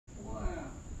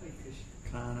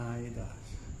Kanai Das.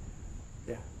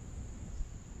 Yeah.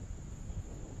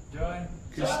 Join.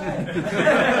 Krishna.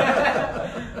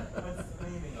 What's the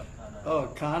meaning of Kana? Oh,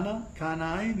 Kana.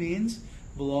 Kanai means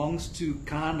belongs to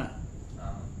Kana.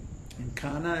 Um, And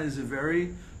Kana is a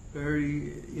very,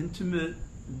 very intimate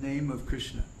name of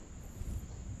Krishna.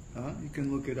 You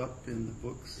can look it up in the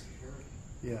books.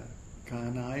 Yeah,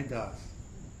 Kanai Das.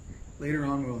 Later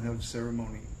on we'll have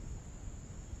ceremony.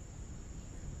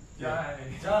 Jai.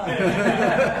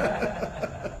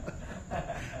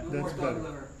 That's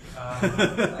better.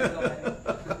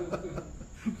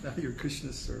 Now you're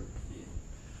Krishna's servant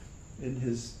in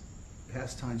his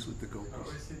pastimes with the How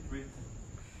gopis. is it written?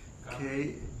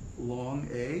 K long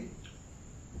A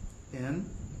N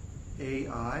A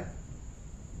I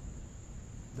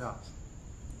Das.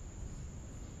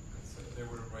 So they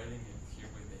were writing it here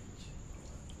with H.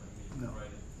 Let me No.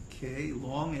 write it. K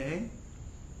long A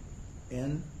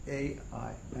N A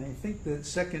I. And I think the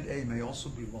second A may also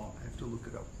be long. I have to look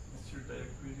it up. What's your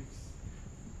diacritics?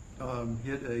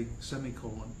 Hit a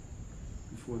semicolon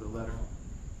before the letter.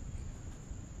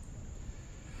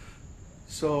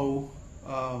 So,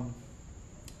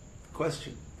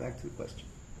 question, back to the question.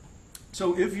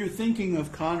 So if you're thinking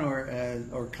of Kanor as,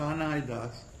 or Kanai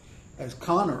Das as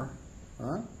Connor,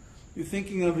 you're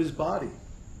thinking of his body.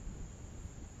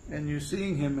 And you're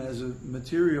seeing him as a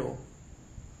material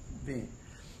being.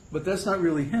 But that's not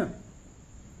really him.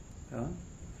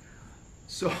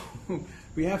 So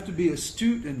we have to be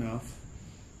astute enough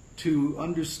to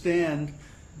understand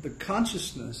the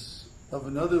consciousness of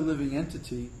another living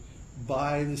entity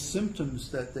by the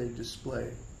symptoms that they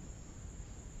display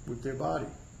with their body.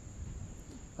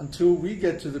 Until we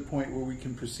get to the point where we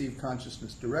can perceive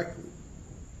consciousness directly.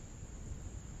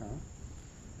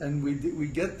 And we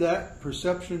get that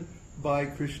perception by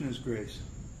Krishna's grace.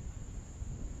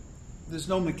 There's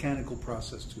no mechanical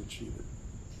process to achieve it.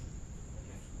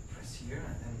 Press here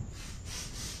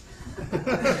and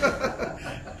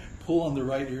Pull on the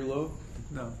right earlobe?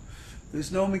 No.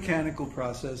 There's no mechanical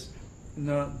process.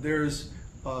 No, there's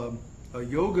a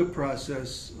yoga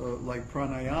process like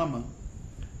pranayama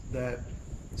that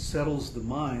settles the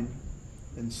mind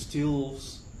and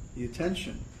stills the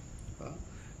attention.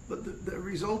 But the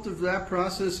result of that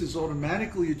process is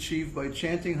automatically achieved by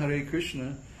chanting Hare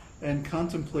Krishna and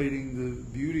contemplating the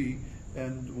beauty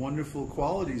and wonderful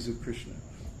qualities of Krishna,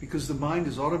 because the mind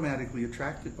is automatically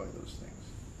attracted by those things.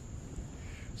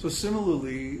 So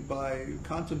similarly, by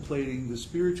contemplating the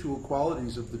spiritual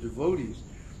qualities of the devotees,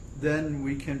 then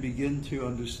we can begin to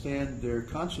understand their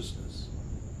consciousness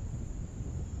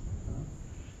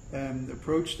and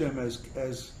approach them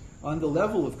as on the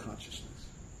level of consciousness.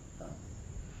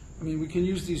 I mean, we can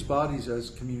use these bodies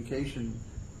as communication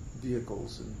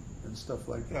vehicles and stuff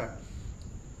like that.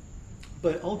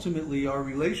 But ultimately, our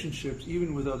relationships,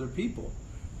 even with other people,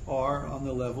 are on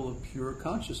the level of pure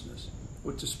consciousness.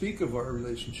 What to speak of our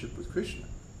relationship with Krishna.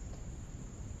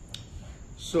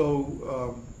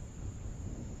 So,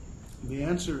 the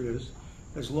answer is,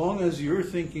 as long as you're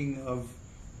thinking of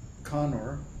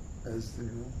Kanor as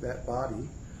that body,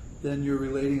 then you're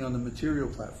relating on the material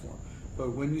platform.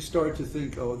 But when you start to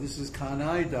think, oh, this is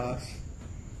Kanai Das,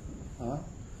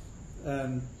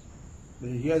 and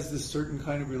he has this certain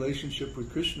kind of relationship with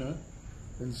Krishna,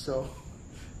 and so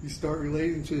you start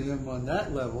relating to him on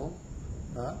that level,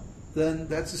 then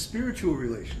that's a spiritual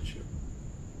relationship.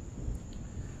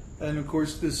 And of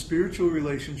course, this spiritual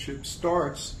relationship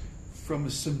starts from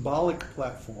a symbolic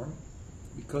platform,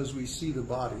 because we see the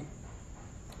body,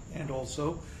 and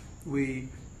also we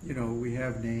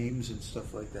have names and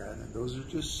stuff like that, and those are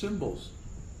just symbols.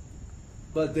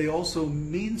 But they also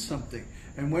mean something.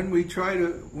 And when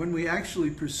we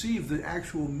actually perceive the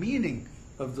actual meaning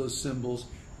of those symbols,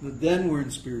 then we're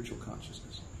in spiritual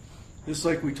consciousness. Just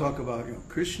like we talk about,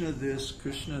 Krishna this,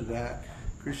 Krishna that,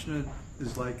 Krishna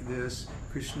is like this,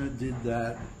 Krishna did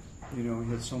that, he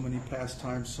had so many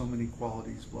pastimes, so many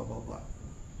qualities, blah, blah, blah.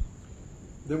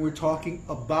 Then we're talking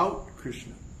about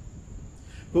Krishna.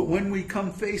 But when we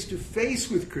come face to face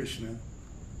with Krishna,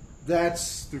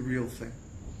 that's the real thing.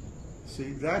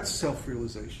 See, that's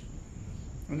self-realization.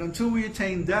 And until we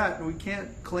attain that, we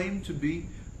can't claim to be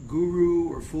guru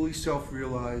or fully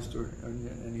self-realized or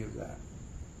any of that.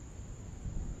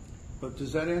 But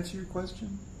does that answer your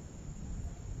question?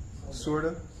 Sort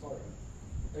of? Sort of.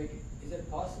 Like, is it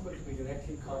possible to be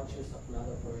directly conscious of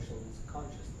another person's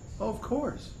consciousness? Oh, of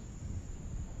course.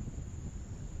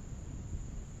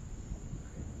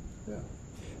 Yeah.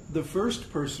 The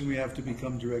first person we have to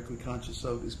become directly conscious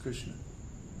of is Krishna,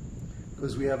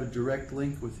 because we have a direct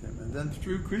link with him. And then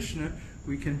through Krishna,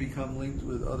 we can become linked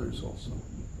with others also.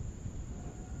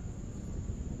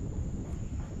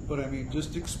 But I mean,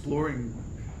 just exploring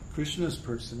Krishna's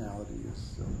personality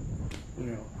is,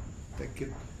 that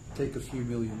could take a few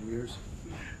million years.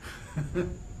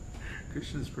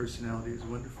 Krishna's personality is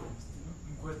wonderful.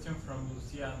 Question from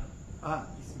Luciana.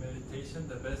 Is meditation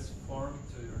the best form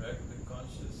to direct the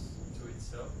conscious to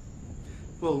itself?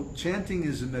 Well, chanting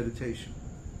is a meditation.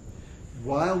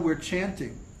 While we're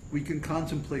chanting, we can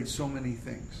contemplate so many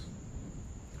things.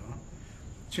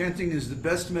 Chanting is the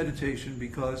best meditation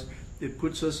because it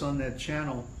puts us on that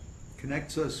channel,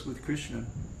 connects us with Krishna,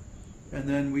 and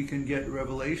then we can get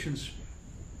revelations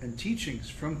and teachings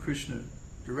from Krishna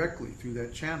directly through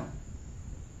that channel.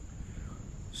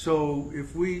 So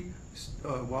if we,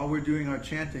 while we're doing our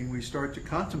chanting, we start to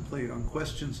contemplate on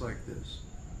questions like this.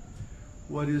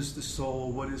 What is the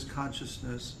soul? What is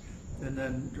consciousness? And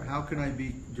then how can I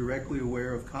be directly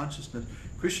aware of consciousness?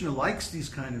 Krishna likes these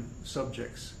kind of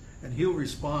subjects, and he'll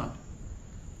respond.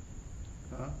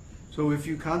 So if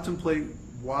you contemplate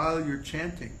while you're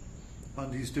chanting on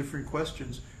these different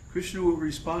questions, Krishna will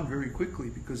respond very quickly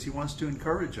because he wants to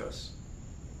encourage us.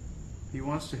 He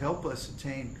wants to help us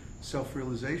attain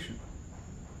self-realization.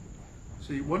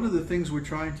 See, one of the things we're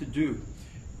trying to do,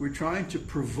 we're trying to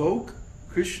provoke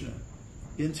Krishna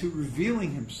into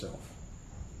revealing himself.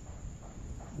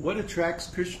 What attracts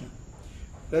Krishna?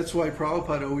 That's why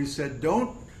Prabhupada always said,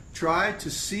 don't try to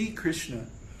see Krishna,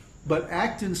 but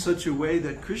act in such a way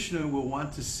that Krishna will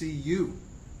want to see you.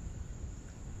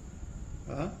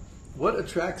 What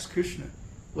attracts Krishna?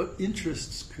 What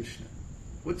interests Krishna?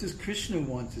 What does Krishna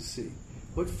want to see?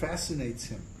 What fascinates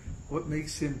him? What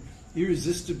makes him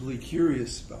irresistibly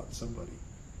curious about somebody?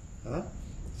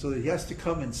 So that he has to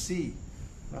come and see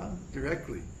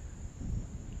directly.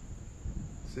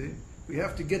 See? We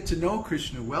have to get to know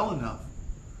Krishna well enough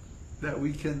that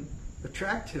we can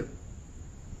attract him,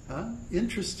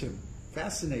 interest him,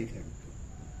 fascinate him.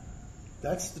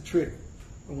 That's the trick.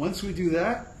 And once we do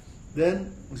that,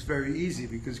 then it's very easy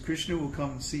because Krishna will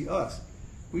come and see us.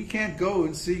 We can't go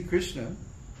and see Krishna.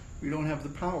 We don't have the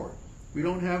power. We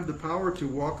don't have the power to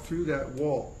walk through that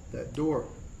wall, that door,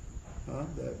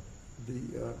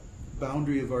 the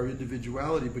boundary of our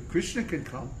individuality. But Krishna can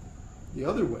come the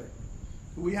other way.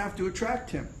 We have to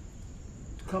attract him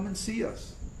to come and see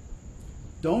us.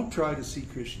 Don't try to see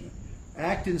Krishna.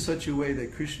 Act in such a way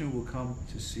that Krishna will come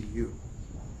to see you.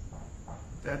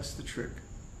 That's the trick.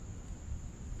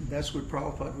 And that's what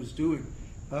Prabhupada was doing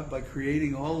by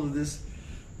creating all of this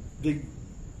big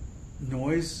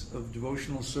noise of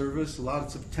devotional service,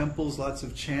 lots of temples, lots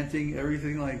of chanting,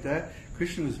 everything like that.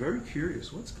 Krishna was very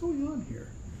curious. What's going on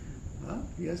here?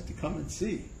 He has to come and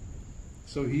see.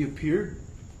 So he appeared.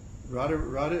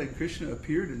 Radha and Krishna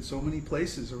appeared in so many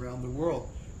places around the world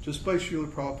just by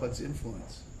Srila Prabhupada's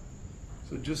influence.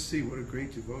 So just see what a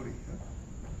great devotee.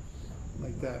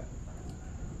 Like that.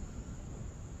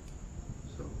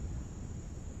 So,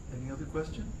 any other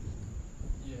question?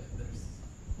 Yeah, there's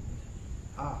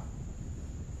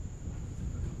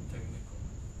technical.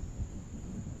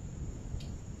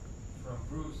 From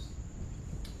Bruce.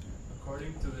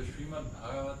 According to the Srimad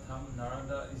Bhagavatam,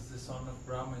 Narada is the son of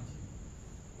Brahmaji.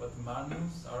 But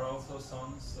Manus are also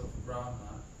sons of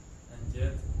Brahma, and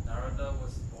yet Narada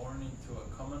was born into a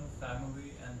common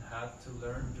family and had to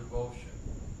learn devotion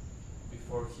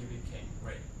before he became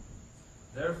great.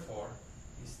 Therefore,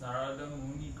 is Narada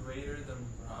Muni greater than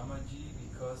Brahmaji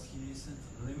because he isn't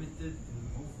limited in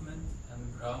movement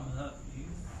and Brahma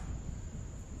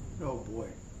is? Oh boy.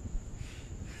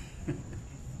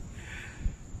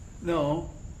 No,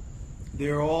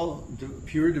 they're all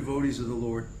pure devotees of the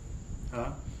Lord.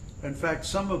 In fact,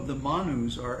 some of the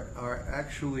Manus are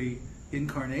actually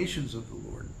incarnations of the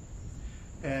Lord.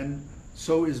 And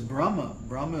so is Brahma.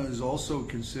 Brahma is also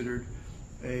considered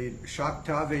a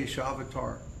Shaktavesh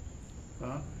avatar.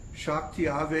 Shakti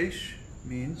Avesh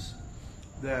means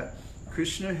that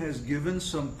Krishna has given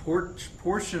some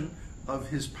portion of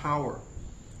his power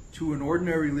to an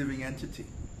ordinary living entity.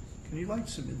 Can you light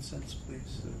some incense,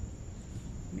 please?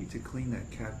 I need to clean that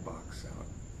cat box out.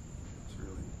 It's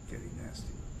really getting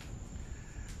nasty.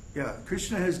 Yeah,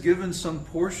 Krishna has given some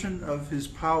portion of his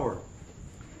power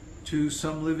to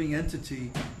some living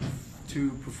entity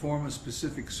to perform a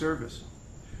specific service.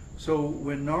 So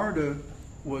when Narada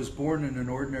was born in an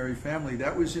ordinary family,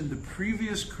 that was in the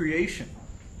previous creation.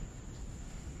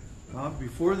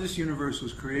 Before this universe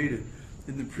was created,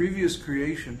 in the previous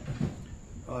creation,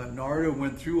 Narada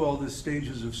went through all the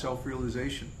stages of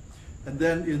self-realization. And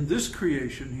then in this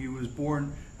creation, he was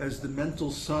born as the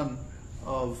mental son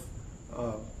of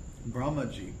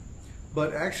Brahmaji.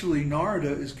 But actually,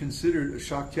 Narada is considered a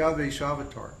Shaktavesh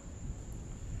avatar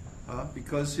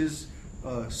because his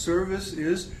service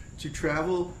is to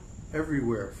travel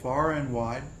everywhere, far and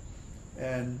wide,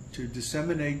 and to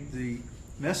disseminate the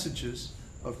messages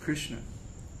of Krishna.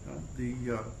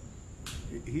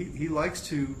 He likes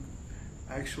to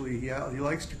he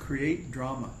likes to create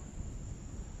drama.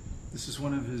 This is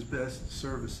one of his best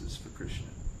services for Krishna.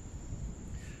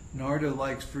 Narada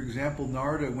likes, for example,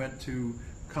 Narada went to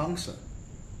Kamsa.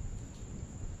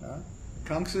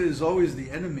 Kamsa is always the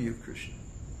enemy of Krishna.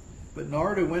 But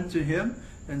Narada went to him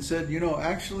and said,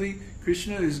 actually,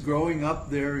 Krishna is growing up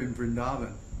there in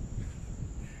Vrindavan.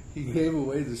 He gave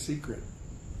away the secret.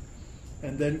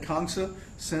 And then Kamsa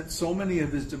sent so many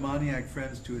of his demoniac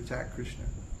friends to attack Krishna.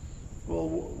 Well,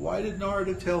 why did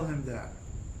Narada tell him that?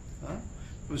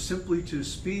 It was simply to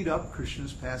speed up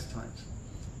Krishna's pastimes.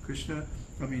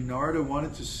 Narada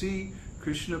wanted to see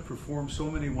Krishna perform so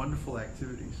many wonderful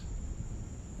activities.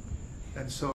 And so